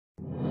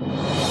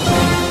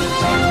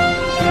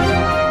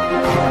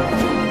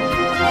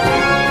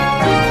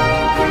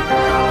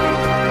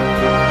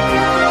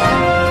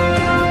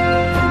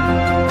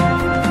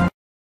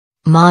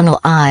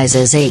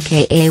Monalisa's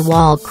aka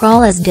Wall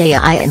Crawler's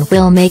Daayan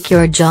will make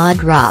your jaw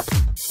drop.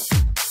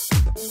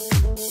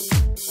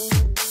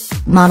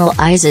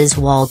 Monalisa's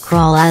Wall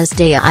Crawler's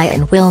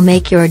Daayan will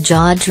make your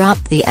jaw drop.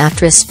 The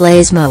actress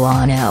plays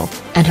Mohono,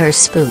 and her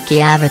spooky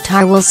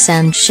avatar will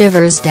send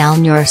shivers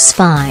down your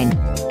spine.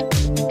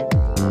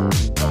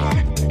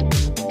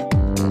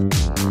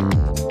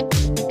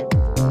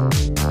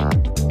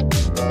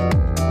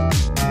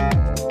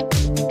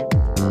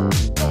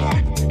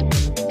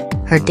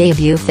 Her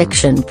debut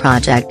fiction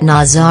project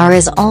Nazar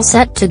is all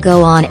set to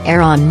go on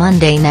air on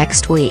Monday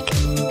next week.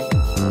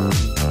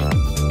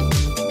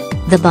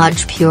 The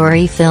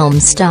Bhojpuri film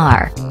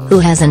star, who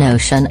has an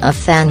ocean of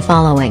fan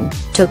following,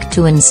 took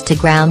to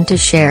Instagram to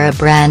share a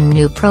brand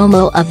new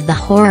promo of the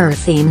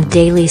horror-themed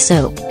daily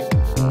soap.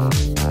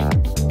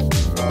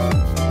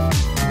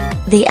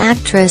 The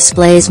actress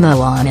plays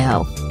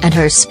Mohono, and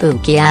her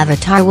spooky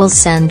avatar will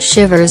send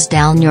shivers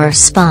down your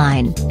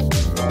spine.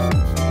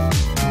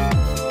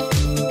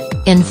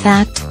 In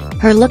fact,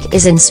 her look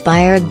is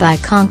inspired by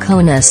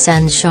Konkona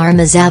Sen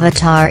Sharma's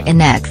avatar in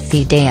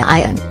Ekthi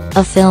Daayan,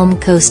 a film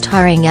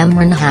co-starring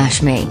Emran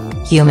Hashmi,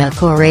 Huma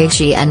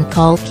Qureshi and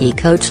Kalki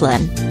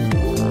Kochlan.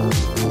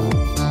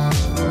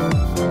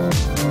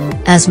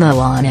 As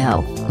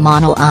Mohono,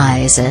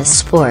 Monalisa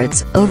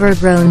sports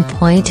overgrown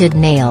pointed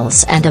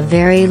nails and a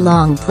very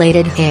long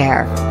plaited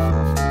hair.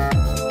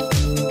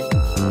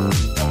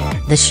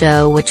 The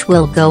show, which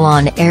will go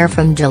on air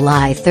from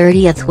July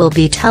 30th, will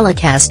be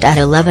telecast at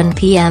 11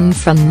 p.m.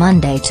 from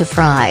Monday to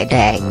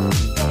Friday.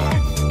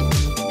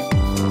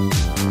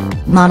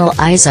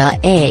 Monalisa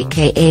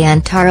aka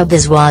Antara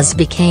Biswas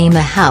became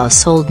a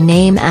household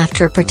name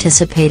after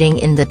participating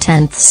in the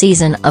 10th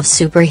season of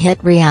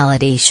super-hit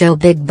reality show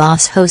Bigg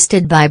Boss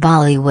hosted by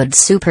Bollywood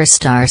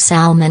superstar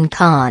Salman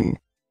Khan.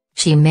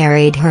 She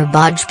married her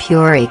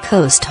Bhojpuri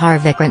co-star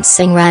Vikrant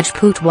Singh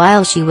Rajput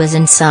while she was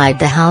inside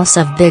the house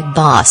of Bigg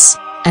Boss,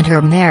 and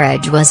her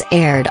marriage was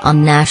aired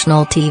on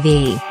national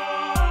TV.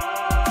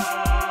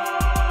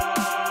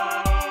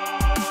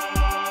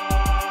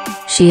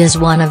 She is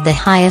one of the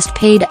highest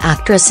paid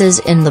actresses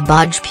in the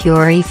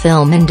Bhojpuri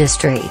film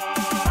industry.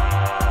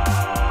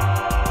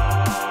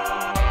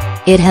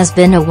 It has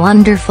been a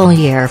wonderful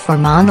year for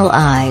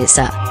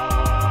Monalisa.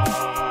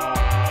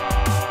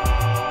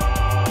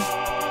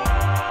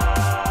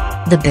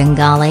 The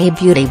Bengali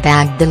beauty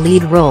bagged the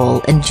lead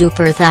role in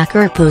Jupur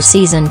Thakurpu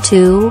Season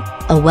 2,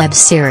 a web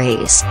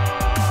series.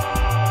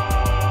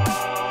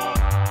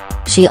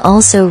 She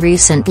also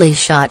recently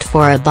shot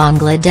for a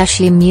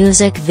Bangladeshi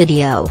music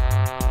video.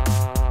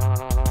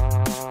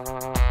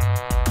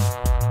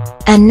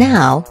 And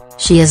now,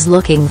 she is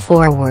looking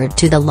forward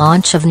to the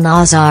launch of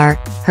Nazar,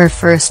 her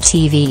first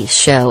TV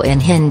show in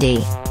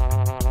Hindi.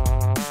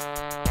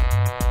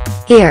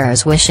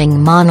 Here's wishing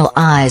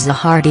Monalisa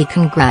hearty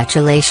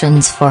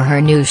congratulations for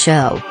her new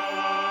show.